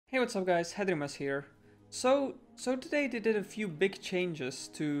Hey, what's up guys, Hedrymas here. So today they did a few big changes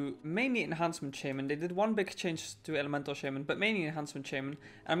to mainly Enhancement Shaman. They did one big change to Elemental Shaman, but mainly Enhancement Shaman.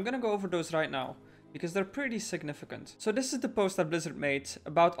 And I'm gonna go over those right now, because they're pretty significant. So this is the post that Blizzard made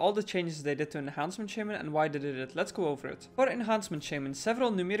about all the changes they did to Enhancement Shaman and why they did it. Let's go over it. For Enhancement Shaman, several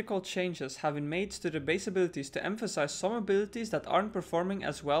numerical changes have been made to the base abilities to emphasize some abilities that aren't performing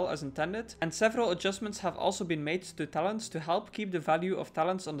as well as intended, and several adjustments have also been made to talents to help keep the value of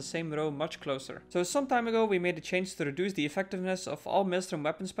talents on the same row much closer. So some time ago we made a change to reduce the effectiveness of all Maelstrom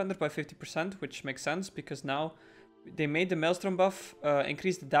weapon spender by 50%, which makes sense because now they made the Maelstrom buff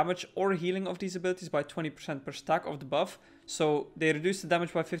increase the damage or healing of these abilities by 20% per stack of the buff. So they reduce the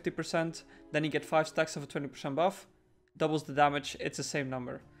damage by 50%, then you get 5 stacks of a 20% buff, doubles the damage, it's the same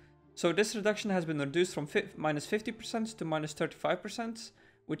number. So this reduction has been reduced from minus 50% to minus 35%,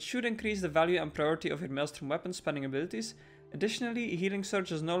 which should increase the value and priority of your Maelstrom weapon spending abilities. Additionally, Healing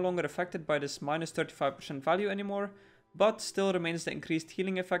Surge is no longer affected by this minus 35% value anymore, but still remains the increased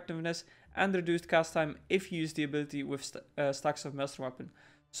healing effectiveness and reduced cast time if you use the ability with stacks of Maelstrom weapon.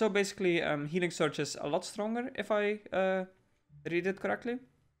 So basically, Healing Surge is a lot stronger if I read it correctly.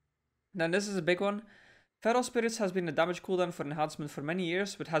 Then this is a big one. Feral Spirits has been a damage cooldown for enhancement for many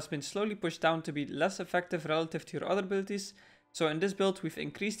years, but has been slowly pushed down to be less effective relative to your other abilities. So in this build, we've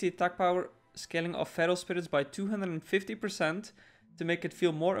increased the attack power scaling of Feral Spirits by 250% to make it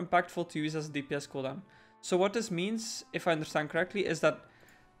feel more impactful to use as a DPS cooldown. So what this means, if I understand correctly, is that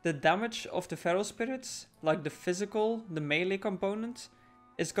the damage of the Feral Spirits, like the physical, the melee component,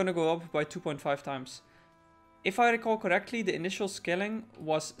 is gonna go up by 2.5 times. If I recall correctly, the initial scaling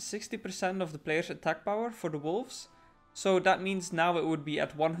was 60% of the player's attack power for the wolves. So that means now it would be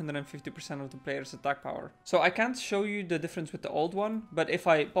at 150% of the player's attack power. So I can't show you the difference with the old one, but if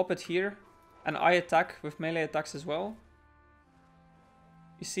I pop it here and I attack with melee attacks as well,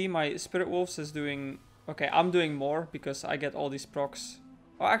 you see my Spirit Wolves is doing... Okay, I'm doing more because I get all these procs.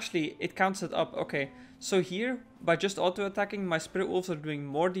 Oh, actually, it counts it up. Okay, so here, by just auto-attacking, my Spirit Wolves are doing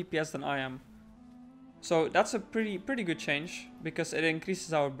more DPS than I am. So that's a pretty good change, because it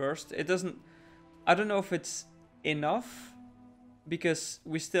increases our burst. It doesn't... I don't know if it's enough, because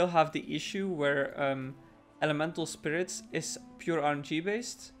we still have the issue where Elemental Spirits is pure RNG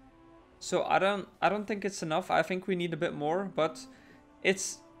based. So I don't think it's enough. I think we need a bit more, but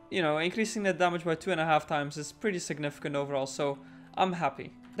it's... You know, increasing the damage by 2.5 times is pretty significant overall, so I'm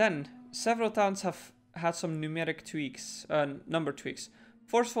happy. Then, several talents have had some numeric tweaks, number tweaks.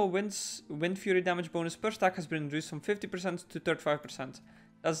 Forceful Winds, Wind Fury damage bonus per stack has been reduced from 50% to 35%.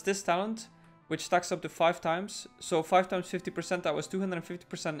 That's this talent, which stacks up to 5 times. So 5 times 50%, that was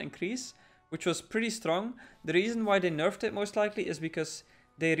 250% increase, which was pretty strong. The reason why they nerfed it most likely is because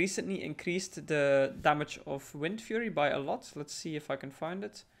they recently increased the damage of Wind Fury by a lot. Let's see if I can find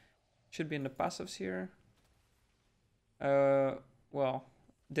it. Should be in the passives here. Well,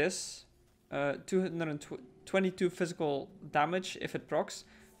 this 222 physical damage if it procs,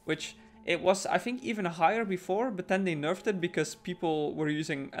 which it was, I think, even higher before, but then they nerfed it because people were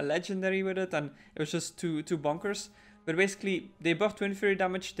using a legendary with it and it was just too bonkers. But basically, they buffed Wind Fury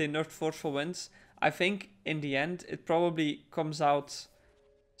damage, they nerfed Forceful Winds. I think in the end, it probably comes out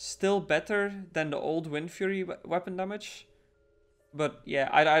still better than the old Wind Fury weapon damage. But yeah,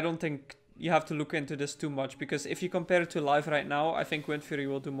 I don't think you have to look into this too much, because if you compare it to live right now, I think Wind Fury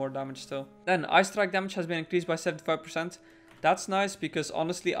will do more damage still. Then Ice Strike damage has been increased by 75%. That's nice, because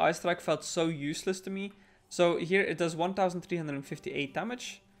honestly Ice Strike felt so useless to me. So here it does 1358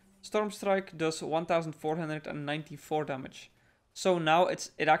 damage. Storm Strike does 1494 damage. So now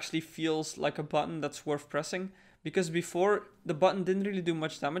it actually feels like a button that's worth pressing, because before the button didn't really do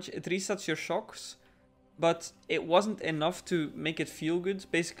much damage. It resets your shocks, but it wasn't enough to make it feel good.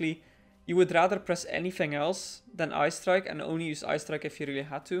 Basically, you would rather press anything else than Ice Strike and only use Ice Strike if you really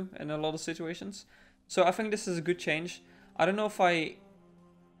had to in a lot of situations. So I think this is a good change. I don't know if I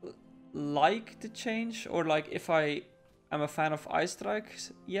like the change or like if I am a fan of Ice Strike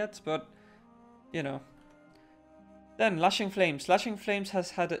yet, but you know. Then Lashing Flames. Lashing Flames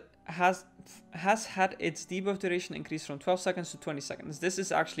has had its debuff duration increased from 12 seconds to 20 seconds. This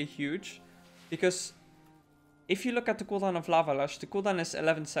is actually huge, because if you look at the cooldown of Lava Lash, the cooldown is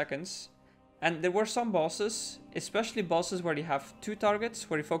 11 seconds. And there were some bosses, especially bosses where you have 2 targets,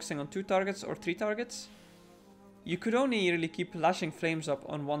 where you're focusing on 2 targets or 3 targets. You could only really keep Lashing Flames up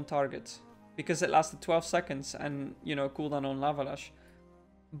on 1 target, because it lasted 12 seconds and, you know, cooldown on Lava Lash.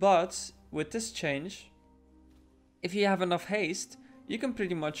 But with this change, if you have enough haste, you can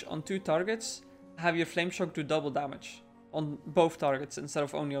pretty much on 2 targets have your Flame Shock do double damage on both targets instead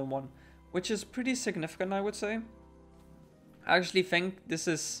of only on 1. Which is pretty significant, I would say. I actually think this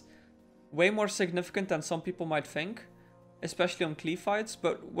is way more significant than some people might think, especially on cleave fights,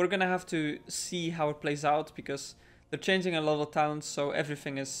 but we're gonna have to see how it plays out because they're changing a lot of talents, so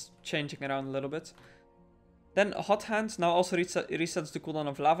everything is changing around a little bit. Then Hot Hand now also resets the cooldown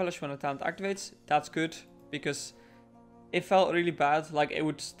of Lava Lash when a talent activates. That's good, because it felt really bad, like it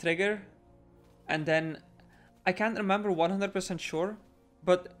would trigger, and then I can't remember 100% sure,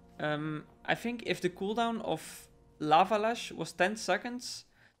 but I think if the cooldown of Lava Lash was 10 seconds,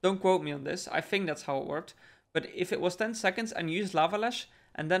 don't quote me on this, I think that's how it worked, but if it was 10 seconds and you used Lava Lash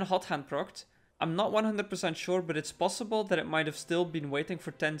and then Hot Hand procced, I'm not 100% sure, but it's possible that it might have still been waiting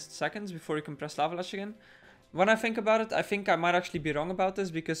for 10 seconds before you can press Lava Lash again. When I think about it, I think I might actually be wrong about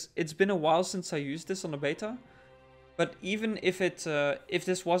this, because it's been a while since I used this on the beta. But even if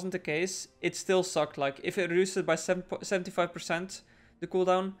this wasn't the case, it still sucked. Like, if it reduced it by 75% the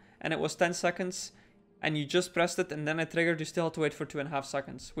cooldown, and it was 10 seconds, and you just pressed it and then it triggered, you still had to wait for 2.5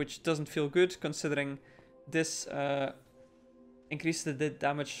 seconds, which doesn't feel good, considering this increased the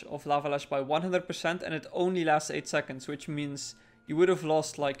damage of Lava Lash by 100%, and it only lasts 8 seconds, which means you would have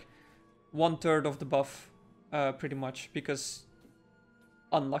lost like 1/3 of the buff. Pretty much, because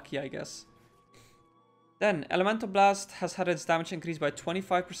unlucky, I guess. Then Elemental Blast has had its damage increased by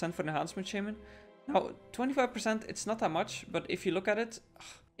 25% for Enhancement Shaman. Now 25%, it's not that much, but if you look at it,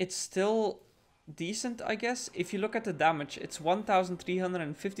 it's still decent, I guess. If you look at the damage, it's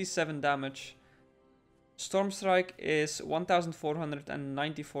 1,357 damage. Storm Strike is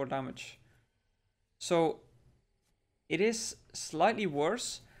 1,494 damage. So it is slightly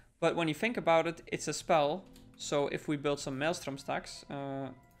worse, but when you think about it, it's a spell. So if we build some Maelstrom stacks,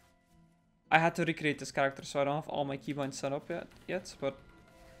 I had to recreate this character, so I don't have all my keybinds set up yet, but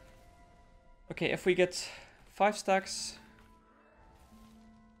okay, if we get 5 stacks,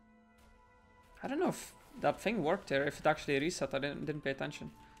 I don't know if that thing worked there, if it actually reset. I didn't pay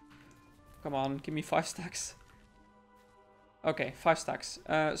attention. Come on, give me 5 stacks. Okay, 5 stacks.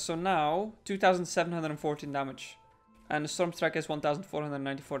 So now 2,714 damage, and the Storm Strike is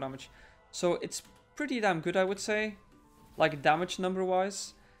 1,494 damage. So it's pretty damn good, I would say, like damage number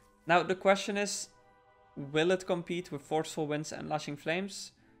wise. Now the question is, will it compete with Forceful Winds and Lashing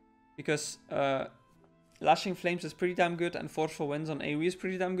Flames? Because Lashing Flames is pretty damn good, and Forceful Winds on AoE is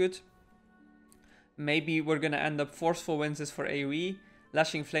pretty damn good. Maybe we're gonna end up Forceful Winds is for AoE,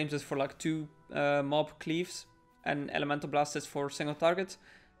 Lashing Flames is for like 2 mob cleaves, and Elemental Blast is for single target.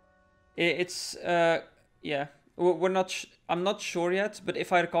 It's yeah, I'm not sure yet, but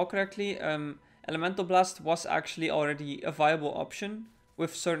if I recall correctly, Elemental Blast was actually already a viable option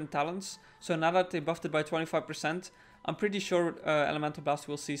with certain talents. So now that they buffed it by 25%, I'm pretty sure Elemental Blast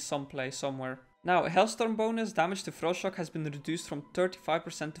will see some play somewhere. Now, Hellstorm bonus damage to Frost Shock has been reduced from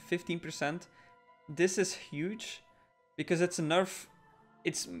 35% to 15%. This is huge, because it's a nerf.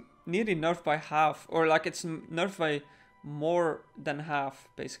 It's nearly nerfed by half, or like it's nerfed by more than half,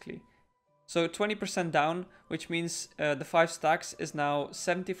 basically. So 20% down, which means the 5 stacks is now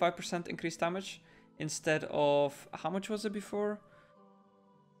 75% increased damage instead of, how much was it before?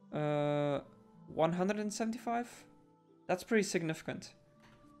 175? That's pretty significant.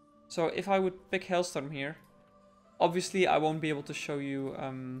 So if I would pick Hailstorm here, obviously I won't be able to show you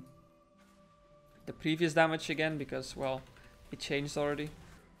the previous damage again, because, well, it changed already.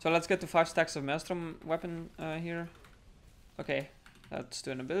 So let's get to 5 stacks of Maelstrom weapon here. Okay, let's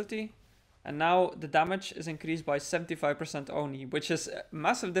do an ability. And now the damage is increased by 75% only, which is a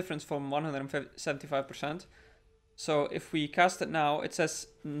massive difference from 175%. So if we cast it now, it says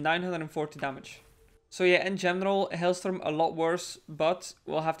 940 damage. So yeah, in general, Hailstorm a lot worse, but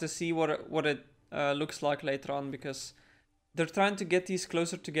we'll have to see what it looks like later on, because they're trying to get these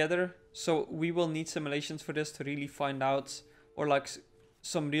closer together. So we will need simulations for this to really find out, or like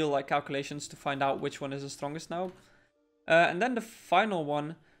some real like calculations to find out which one is the strongest now. And then the final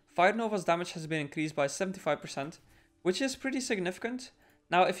one, Fire Nova's damage has been increased by 75%, which is pretty significant.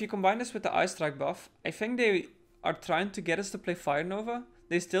 Now, if you combine this with the Ice Strike buff, I think they are trying to get us to play Fire Nova.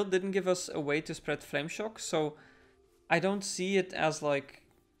 They still didn't give us a way to spread Flame Shock, so I don't see it as like,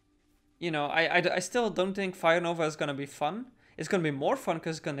 you know, I still don't think Fire Nova is going to be fun. It's going to be more fun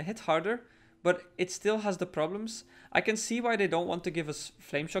because it's going to hit harder, but it still has the problems. I can see why they don't want to give us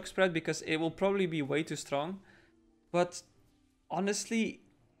Flame Shock spread, because it will probably be way too strong. But honestly,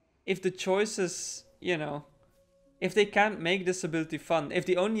 if the choice is, you know, if they can't make this ability fun, if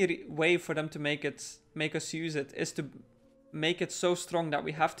the only way for them to make us use it is to make it so strong that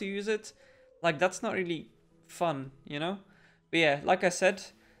we have to use it, like, that's not really fun, you know? But yeah, like I said,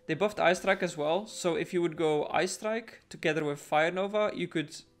 they buffed Ice Strike as well, so if you would go Ice Strike together with Fire Nova, you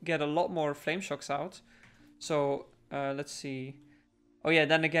could get a lot more Flame Shocks out. So let's see. Oh yeah,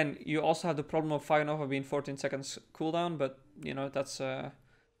 then again, you also have the problem of Fire Nova being 14 seconds cooldown, but you know, that's an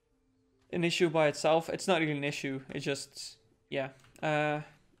issue by itself. It's not really an issue, it's just, yeah.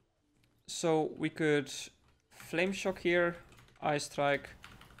 So we could Flame Shock here, Ice Strike,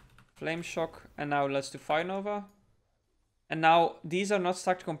 Flame Shock, and now let's do Fire Nova. And now these are not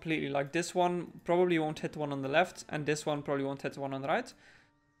stacked completely, like this one probably won't hit the one on the left, and this one probably won't hit the one on the right.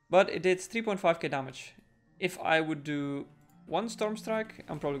 But it did 3.5k damage. If I would do one Storm Strike,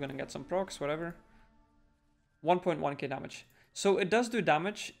 I'm probably gonna get some procs, whatever. 1.1k damage. So it does do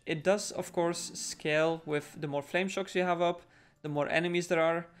damage. It does, of course, scale with the more Flame Shocks you have up, the more enemies there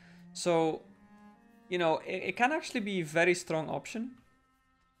are. So, you know, it can actually be a very strong option.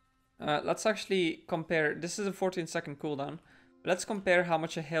 Let's actually compare. This is a 14-second cooldown. Let's compare how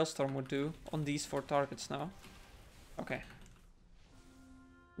much a Hailstorm would do on these 4 targets now. Okay.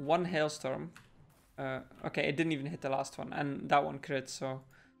 One Hailstorm. Okay, it didn't even hit the last one, and that one crit, so...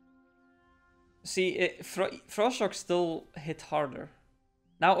 See, Frost Shock still hit harder.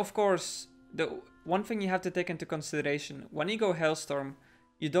 Now, of course, the one thing you have to take into consideration, when you go Hailstorm,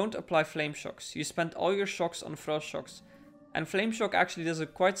 you don't apply Flame Shocks. You spend all your shocks on Frost Shocks. And Flame Shock actually does a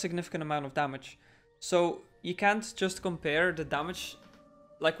quite significant amount of damage. So, you can't just compare the damage...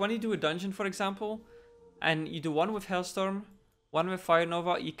 Like, when you do a dungeon, for example, and you do one with Hailstorm, one with Fire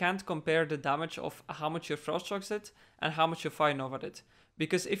Nova, you can't compare the damage of how much your Frost Shocks did and how much your Fire Nova did.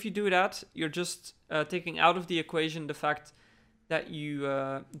 Because if you do that, you're just taking out of the equation the fact that you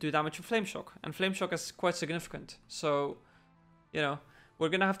do damage with Flame Shock. And Flame Shock is quite significant. So, you know, we're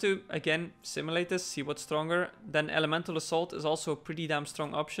going to have to, again, simulate this, see what's stronger. Then Elemental Assault is also a pretty damn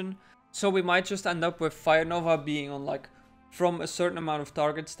strong option. So we might just end up with Fire Nova being on, like, from a certain amount of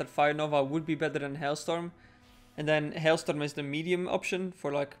targets that Fire Nova would be better than Hailstorm. And then Hailstorm is the medium option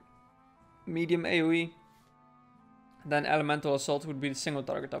for, like, medium AoE. Then Elemental Assault would be the single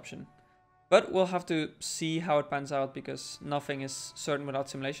target option. But we'll have to see how it pans out because nothing is certain without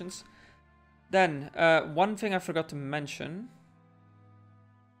simulations. Then, one thing I forgot to mention.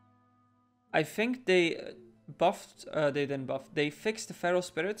 I think they buffed, they didn't buff, they fixed the Feral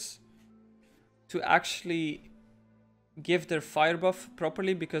Spirits to actually give their fire buff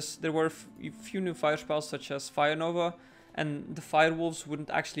properly because there were a few new fire spells such as Fire Nova and the Fire Wolves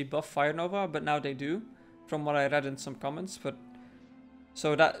wouldn't actually buff Fire Nova, but now they do. From what I read in some comments, but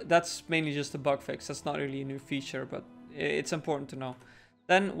so that's mainly just a bug fix. That's not really a new feature, but it's important to know.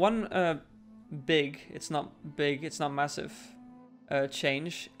 Then one it's not massive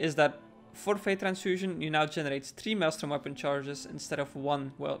change is that for Fate Transfusion you now generate 3 Maelstrom weapon charges instead of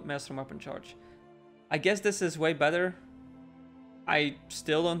 1 Maelstrom weapon charge. I guess this is way better. I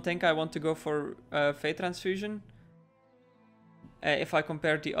still don't think I want to go for Fate Transfusion if I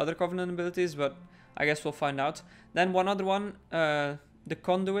compare the other Covenant abilities, but I guess we'll find out. Then one other one, the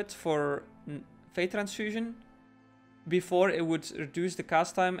Conduit for Fate Transfusion. Before it would reduce the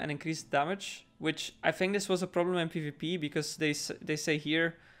cast time and increase the damage, which I think this was a problem in PvP because they say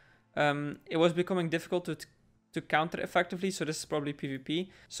here it was becoming difficult to counter effectively, so this is probably PvP.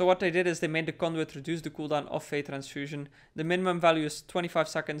 So what they did is they made the Conduit reduce the cooldown of Fate Transfusion. The minimum value is 25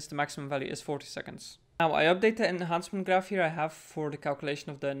 seconds, the maximum value is 40 seconds. Now, I update the enhancement graph here I have for the calculation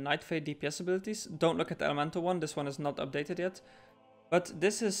of the Night Fae DPS abilities. Don't look at the elemental one, this one is not updated yet. But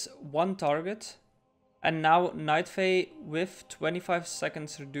this is one target, and now Night Fae with 25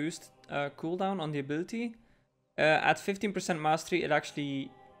 seconds reduced cooldown on the ability. At 15% mastery, it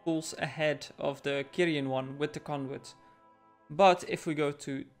actually pulls ahead of the Kyrian one with the Conduit. But if we go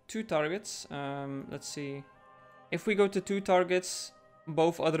to 2 targets, let's see. If we go to 2 targets,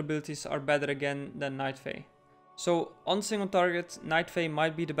 both other abilities are better again than Night Fae. So on single target, Night Fae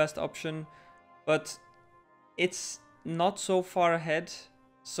might be the best option, but it's not so far ahead.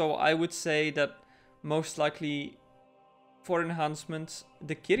 So I would say that most likely for enhancement,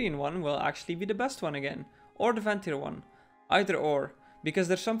 the Kyrian one will actually be the best one again, or the Ventir one, either or, because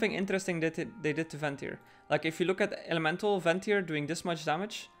there's something interesting that they did to Ventir. Like if you look at Elemental Ventir doing this much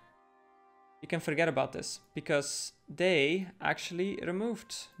damage, you can forget about this, because they actually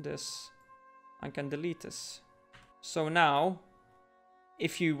removed this. I can delete this. So now,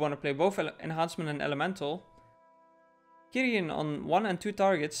 if you want to play both Enhancement and Elemental, Kyrian on 1 and 2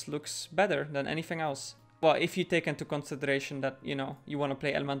 targets looks better than anything else. Well, if you take into consideration that, you know, you want to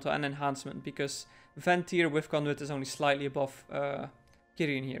play Elemental and Enhancement, because Ventir with Conduit is only slightly above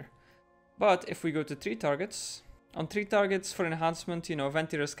Kyrian here. But if we go to 3 targets, on 3 targets for Enhancement, you know,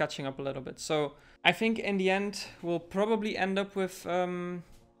 Ventir is catching up a little bit. So I think in the end, we'll probably end up with Kyrian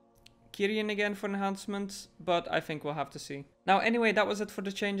Hyperion again for enhancement, but I think we'll have to see. Now, anyway, that was it for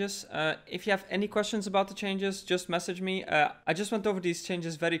the changes. If you have any questions about the changes, just message me. I just went over these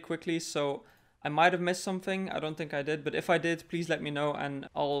changes very quickly, so I might have missed something. I don't think I did, but if I did, please let me know and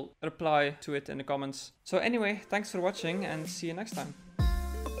I'll reply to it in the comments. So anyway, thanks for watching and see you next time.